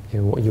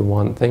you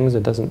want things,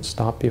 it doesn't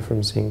stop you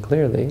from seeing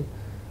clearly.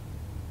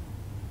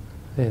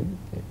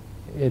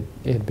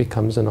 It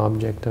becomes an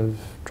object of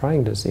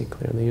trying to see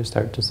clearly. You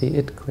start to see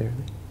it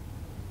clearly.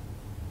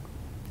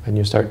 And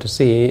you start to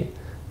see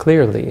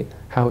clearly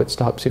how it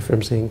stops you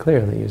from seeing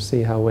clearly. You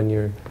see how when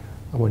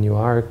you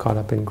are caught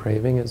up in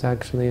craving, it's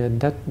actually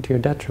to your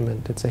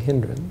detriment. It's a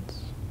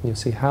hindrance. You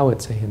see how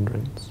it's a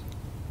hindrance.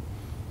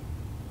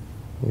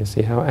 You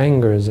see how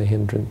anger is a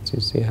hindrance. You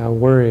see how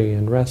worry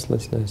and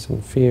restlessness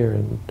and fear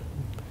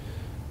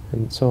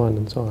and so on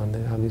and so on.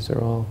 How these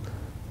are all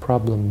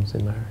problems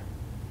in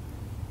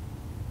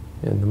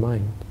the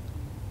mind.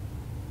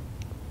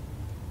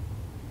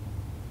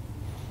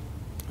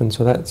 And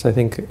so that's, I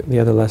think, the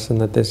other lesson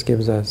that this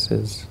gives us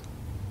is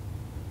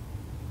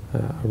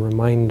a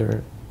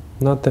reminder,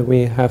 not that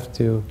we have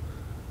to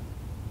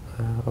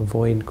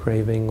avoid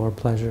craving or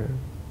pleasure,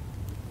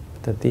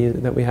 but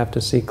that we have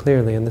to see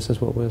clearly, and this is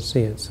what we'll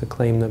see. It's a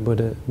claim that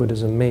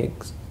Buddhism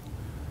makes.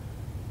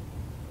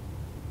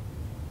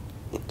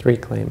 3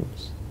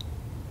 claims.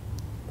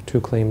 2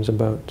 claims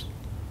about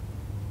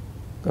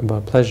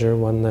pleasure.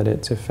 1, that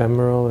it's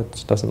ephemeral,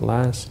 it doesn't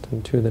last,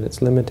 and 2, that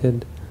it's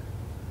limited.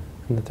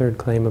 And the 3rd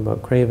claim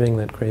about craving,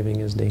 that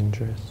craving is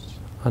dangerous,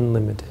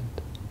 unlimited.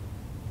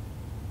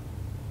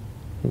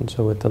 And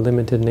so with the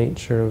limited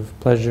nature of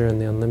pleasure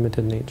and the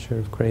unlimited nature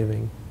of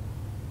craving,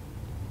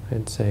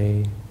 it's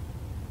a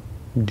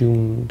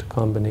doomed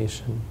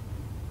combination.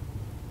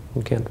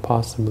 You can't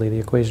possibly, the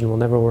equation will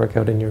never work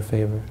out in your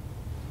favor.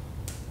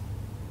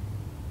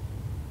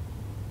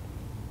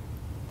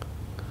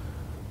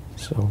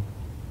 So,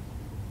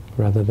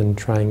 rather than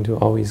trying to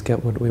always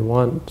get what we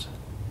want,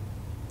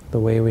 the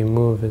way we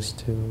move is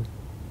to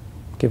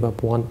give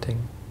up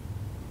wanting.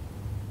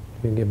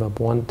 If you give up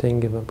wanting,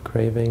 give up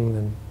craving,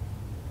 then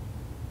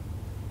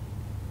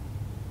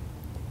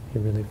you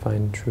really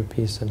find true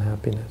peace and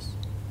happiness.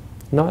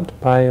 Not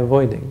by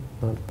avoiding,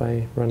 not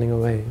by running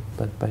away,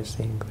 but by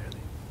seeing clearly.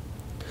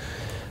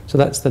 So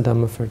that's the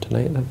Dhamma for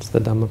tonight. That's the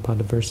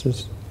Dhammapada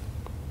verses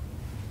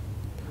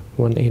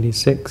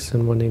 186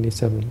 and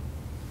 187.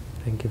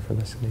 Thank you for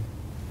listening.